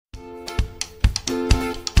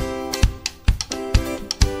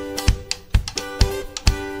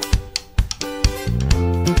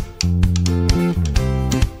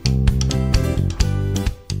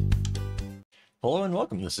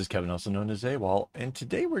welcome. This is Kevin, also known as AWOL, and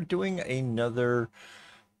today we're doing another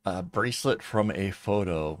bracelet from a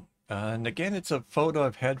photo. And again, it's a photo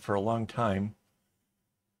I've had for a long time.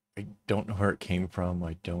 I don't know where it came from.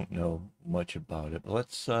 I don't know much about it, but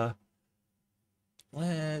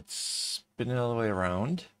let's spin it all the way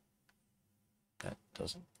around. That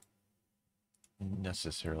doesn't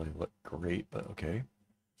necessarily look great, but okay.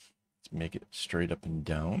 Let's make it straight up and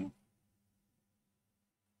down.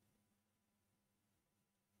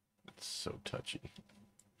 It's so touchy.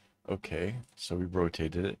 Okay, so we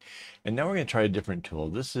rotated it. And now we're going to try a different tool.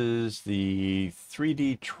 This is the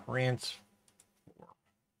 3D transform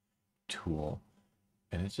tool.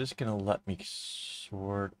 And it's just going to let me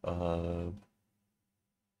sort of,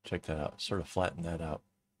 check that out, sort of flatten that out.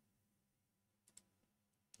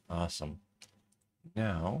 Awesome.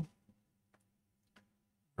 Now,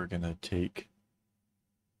 we're going to take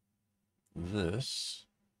this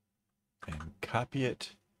and copy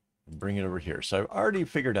it and bring it over here. So I've already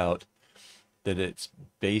figured out that it's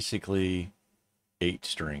basically 8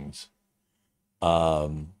 strings.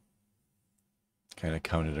 Kind of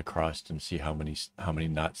count it across and see how many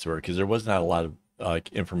knots there were, because there was not a lot of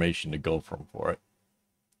information to go from for it.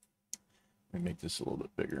 Let me make this a little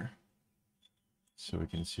bit bigger so we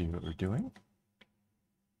can see what we're doing.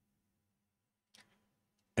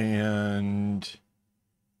 And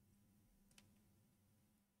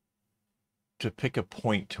to pick a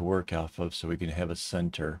point to work off of so we can have a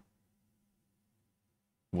center,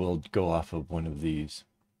 we'll go off of one of these,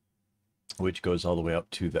 which goes all the way up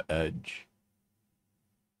to the edge.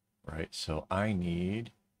 Right, so I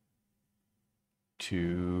need to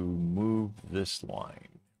move this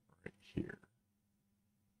line right here.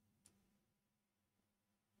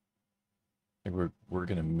 And we're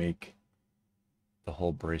gonna make the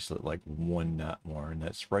whole bracelet like 1 knot more, and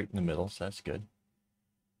that's right in the middle, so that's good.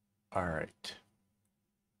 All right.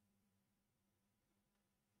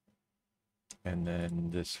 And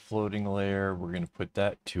then this floating layer, we're gonna put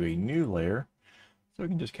that to a new layer, so we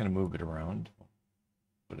can just kind of move it around.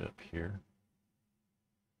 Put it up here.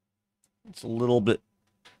 It's a little bit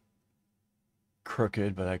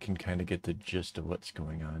crooked, but I can kind of get the gist of what's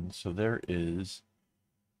going on. So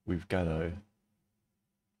we've got a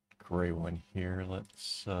gray one here.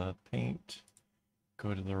 Let's paint,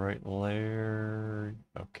 go to the right layer.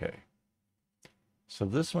 Okay. So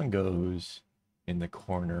this one goes in the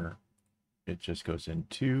corner. It just goes in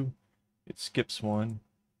 2, it skips 1,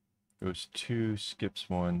 goes 2, skips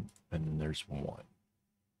 1, and then there's 1.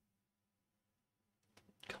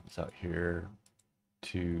 Comes out here,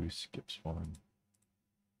 2, skips 1,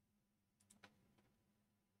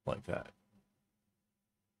 like that.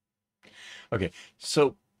 Okay,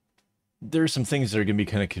 so there's some things that are going to be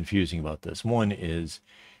kind of confusing about this. One is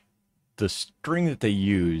the string that they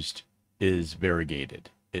used is variegated,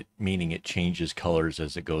 meaning it changes colors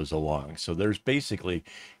as it goes along. So there's basically,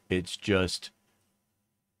 it's just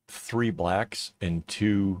 3 blacks and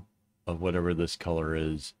 2 of whatever this color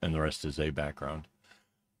is, and the rest is a background.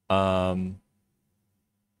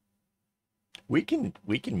 We can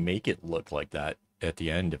make it look like that at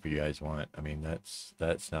the end if you guys want. I mean,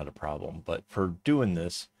 that's not a problem. But for doing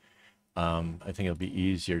this, I think it'll be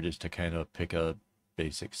easier just to kind of pick a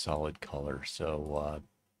basic solid color. So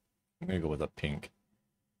I'm gonna go with a pink.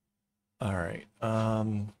 All right.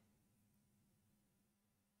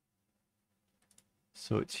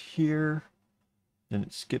 So it's here, then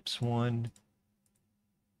it skips 1.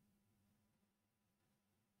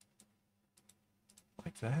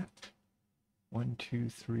 Like that. 1, 2,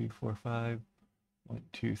 3, 4, 5. 1,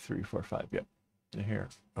 2, 3, 4, 5. Yep. Here.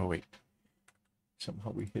 Oh, wait. Somehow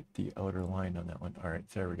we hit the outer line on that one. All right,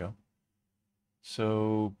 there we go.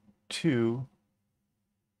 So 2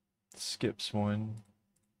 skips 1,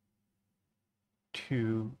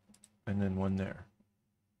 2, and then 1 there.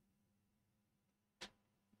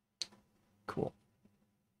 Cool.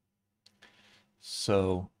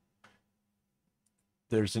 So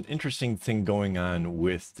there's an interesting thing going on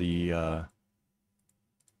with the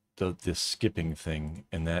skipping thing,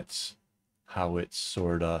 and that's how it's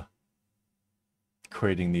sort of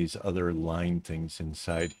creating these other line things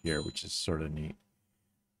inside here, which is sort of neat.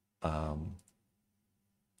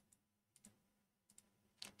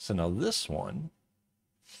 So now this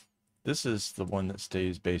is the one that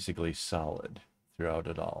stays basically solid throughout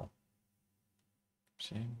it all.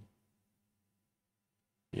 See?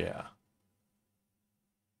 Yeah.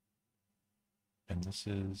 And this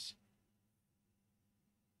is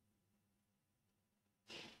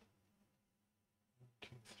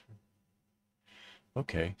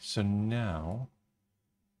okay, so now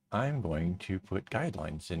I'm going to put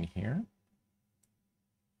guidelines in here.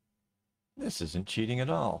 This isn't cheating at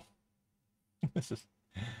all. This is,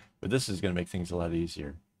 but this is going to make things a lot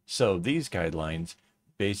easier. So these guidelines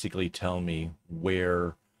basically tell me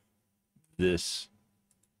where this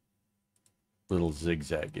little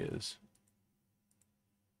zigzag is.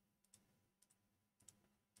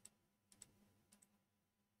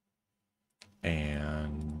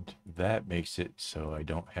 And that makes it so I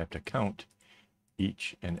don't have to count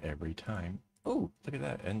each and every time. Oh, look at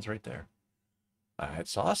that. Ends right there.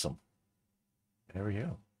 That's awesome. There we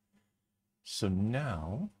go. So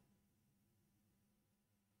now,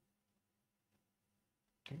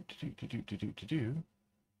 it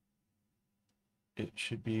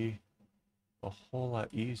should be a whole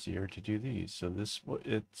lot easier to do these. So this,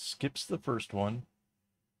 it skips the first one,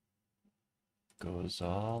 goes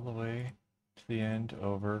all the way to the end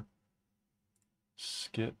over,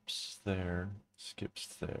 skips there, skips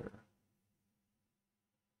there.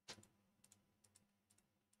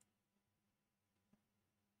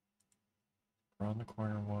 Around the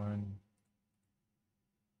corner one,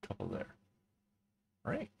 couple there.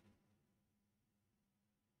 Right.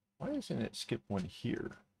 Why doesn't it skip one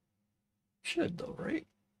here? Should though, right?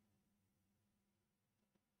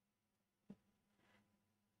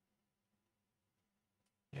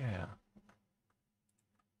 Yeah.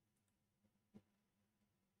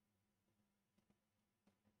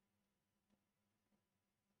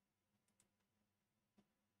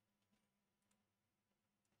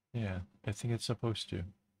 Yeah, I think it's supposed to.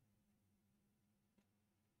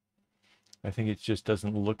 I think it just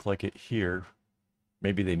doesn't look like it here.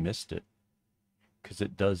 Maybe they missed it because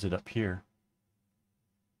it does it up here.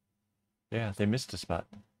 Yeah, they missed a spot.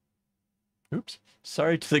 Oops.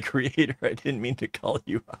 Sorry to the creator. I didn't mean to call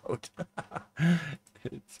you out.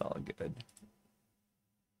 It's all good.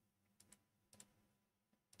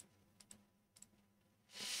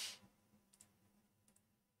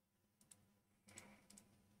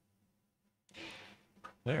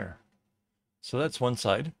 There. So that's one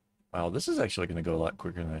side. Wow, this is actually going to go a lot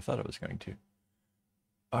quicker than I thought it was going to.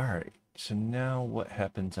 All right. So now what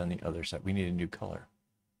happens on the other side? We need a new color.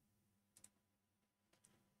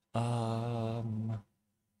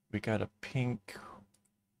 We got a pink.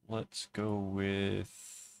 Let's go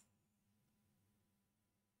with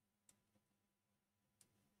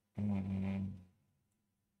let's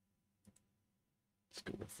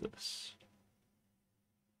go with this.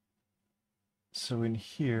 So in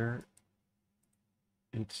here,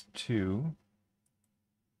 it's 2,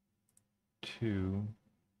 2,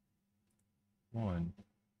 1.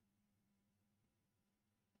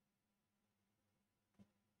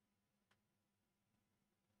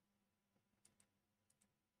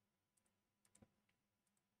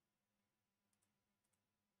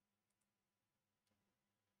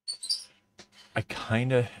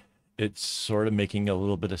 It's sort of making a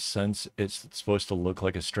little bit of sense. It's supposed to look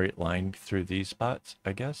like a straight line through these spots,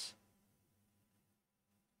 I guess.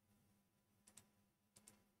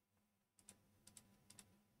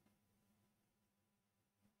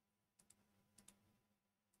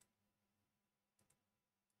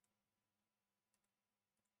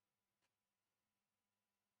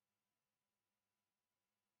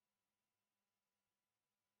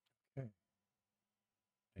 Okay.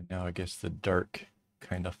 And now I guess the dark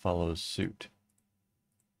kind of follows suit.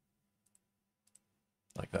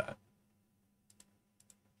 Like that.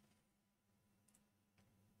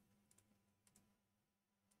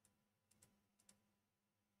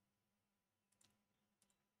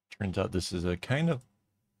 Turns out this is a kind of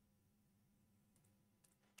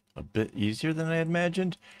a bit easier than I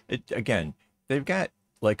imagined. It again, they've got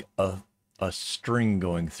like a string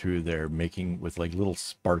going through there, making with like little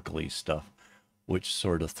sparkly stuff, which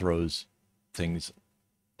sort of throws things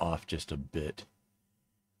off just a bit.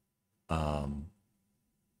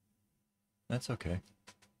 That's okay.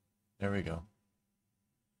 There we go.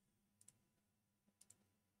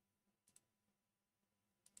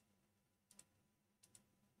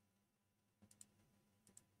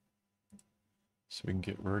 So we can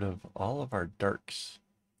get rid of all of our darks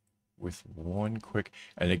with one quick,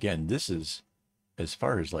 and again, this is, as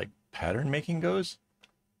far as like pattern making goes,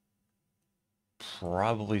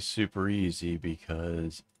 probably super easy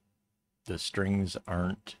because the strings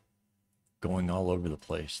aren't going all over the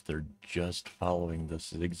place. They're just following the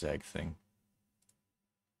zigzag thing.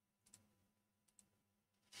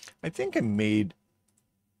 I think I made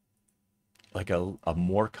like a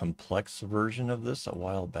more complex version of this a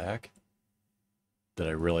while back that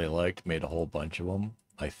I really liked, made a whole bunch of them.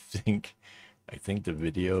 I think the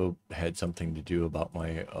video had something to do about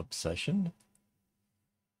my obsession.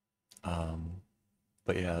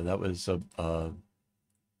 But yeah, that was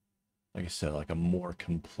like I said, like a more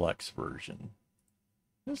complex version.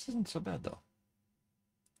 This isn't so bad though.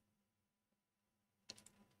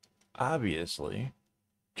 Obviously,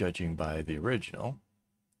 judging by the original,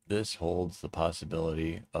 this holds the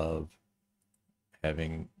possibility of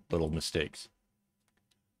having little mistakes.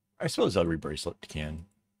 I suppose every bracelet can,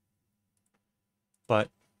 but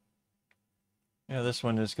yeah, this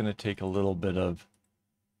one is going to take a little bit of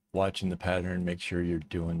watching the pattern, make sure you're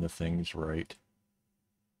doing the things right.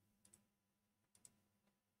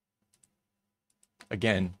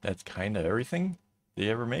 Again, that's kind of everything they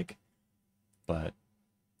ever make, but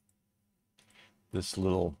this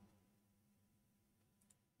little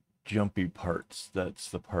jumpy parts, that's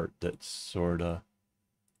the part that's sort of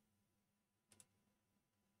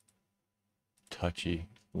touchy,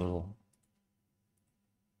 little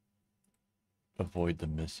avoid the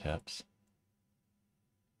mishaps.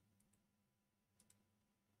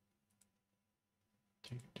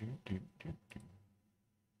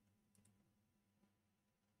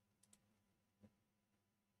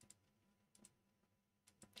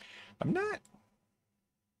 I'm not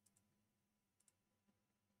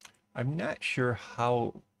I'm not sure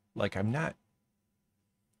how, like, I'm not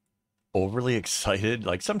overly excited.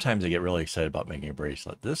 Like, sometimes I get really excited about making a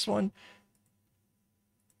bracelet. This one,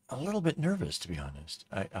 a little bit nervous, to be honest.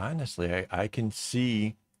 I honestly, I can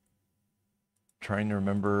see trying to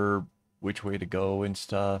remember which way to go and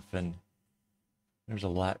stuff. And there's a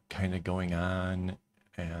lot kind of going on.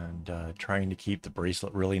 And trying to keep the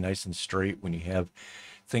bracelet really nice and straight when you have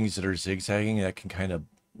things that are zigzagging that can kind of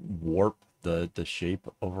warp the shape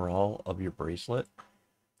overall of your bracelet.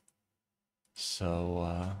 So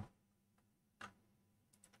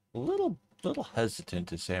a little hesitant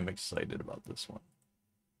to say I'm excited about this one.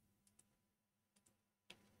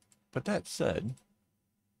 But that said,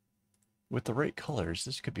 with the right colors,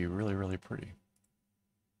 this could be really, really pretty.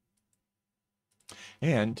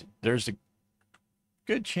 And there's a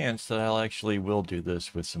good chance that I'll actually will do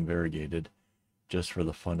this with some variegated just for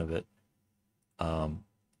the fun of it.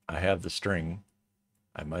 I have the string.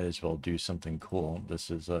 I might as well do something cool. This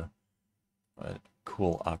is a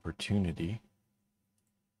cool opportunity.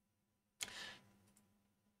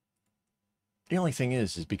 The only thing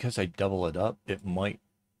is because I double it up,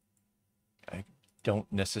 I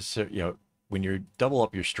don't necessarily, when you double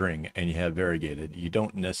up your string and you have variegated, you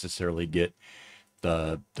don't necessarily get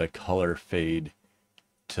the color fade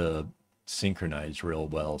to synchronize real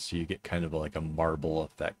well. So you get kind of like a marble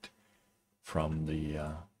effect from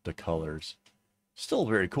the colors. Still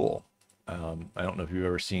very cool. I don't know if you've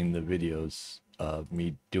ever seen the videos of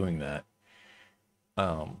me doing that.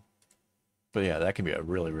 But yeah, that can be a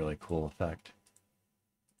really, really cool effect.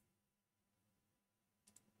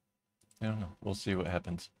 I don't know. We'll see what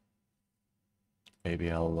happens. Maybe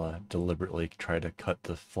I'll deliberately try to cut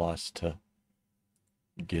the floss to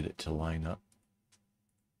get it to line up.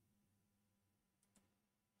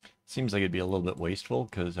 Seems like it'd be a little bit wasteful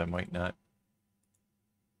because I might not.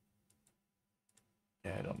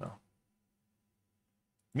 Yeah, I don't know.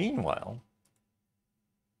 Meanwhile,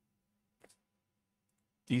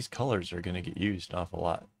 these colors are going to get used an awful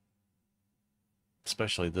lot.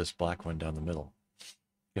 Especially this black one down the middle.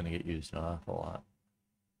 Going to get used an awful lot.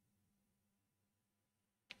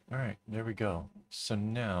 All right, there we go. So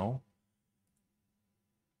now,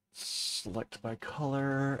 select by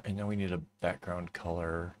color, and then we need a background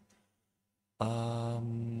color.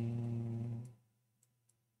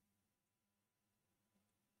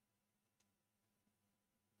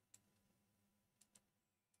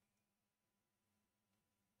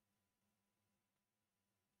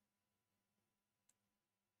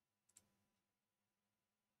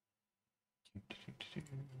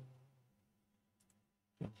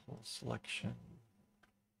 Full selection.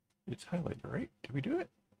 It's highlighted, right? Did we do it?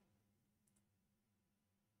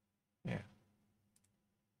 Yeah.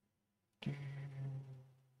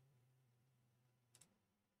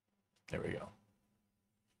 There we go.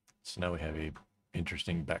 So now we have a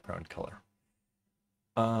interesting background color.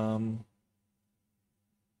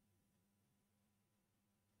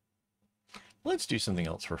 Let's do something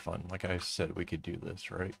else for fun. Like I said, we could do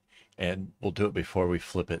this, right? And we'll do it before we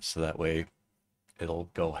flip it, so that way it'll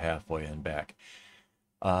go halfway and back.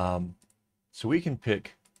 So we can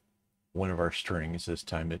pick one of our strings. This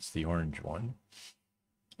time it's the orange one.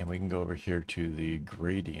 And we can go over here to the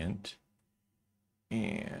gradient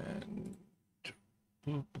and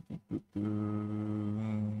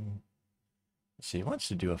see, he wants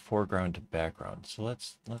to do a foreground to background. So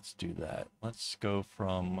let's do that. Let's go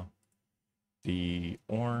from the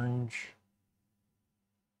orange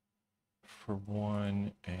for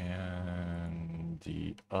one and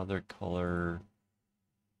the other color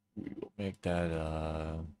We will make that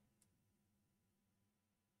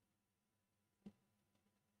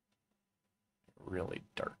really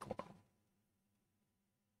dark one.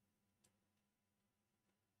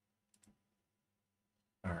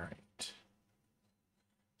 All right.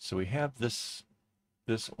 So we have this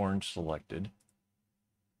orange selected.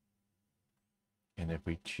 And if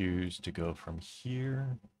we choose to go from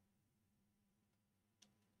here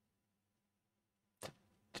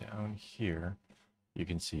down here, you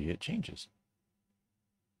can see it changes.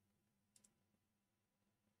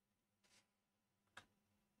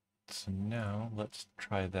 So now let's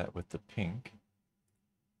try that with the pink.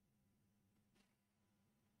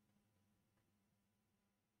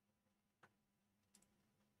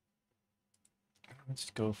 Let's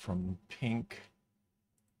go from pink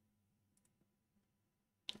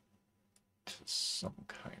to some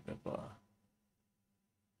kind of a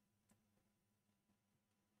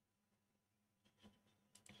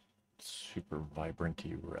super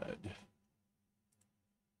vibranty red.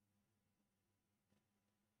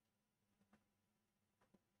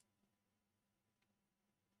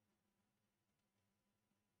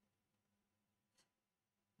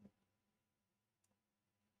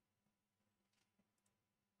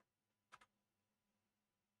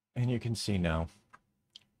 And you can see now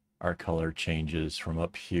our color changes from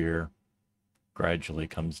up here, gradually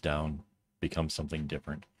comes down, becomes something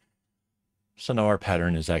different. So now our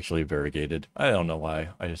pattern is actually variegated. I don't know why.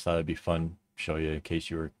 I just thought it'd be fun to show you in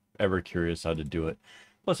case you were ever curious how to do it.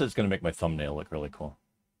 Plus, it's going to make my thumbnail look really cool.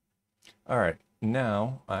 All right,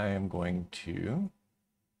 now I am going to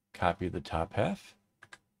copy the top half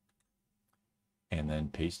and then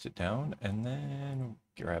paste it down, and then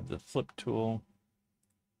grab the flip tool,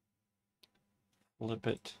 flip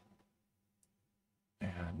it,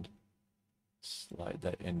 and slide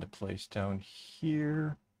that into place down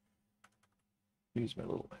here. Use my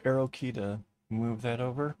little arrow key to move that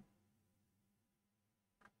over.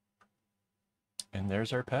 And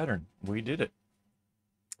there's our pattern. We did it.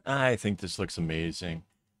 I think this looks amazing.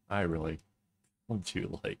 I really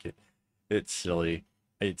do like it. It's silly.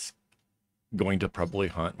 It's going to probably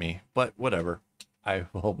haunt me, but whatever. I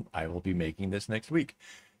will be making this next week.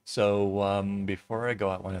 So before I go,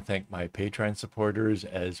 I want to thank my Patreon supporters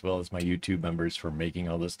as well as my YouTube members for making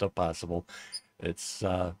all this stuff possible. It's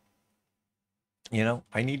you know,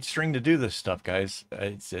 I need string to do this stuff, guys.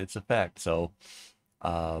 It's a fact. So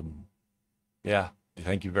yeah,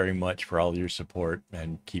 thank you very much for all your support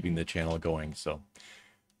and keeping the channel going. So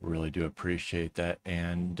really do appreciate that.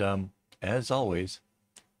 And as always,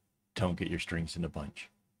 don't get your strings in a bunch.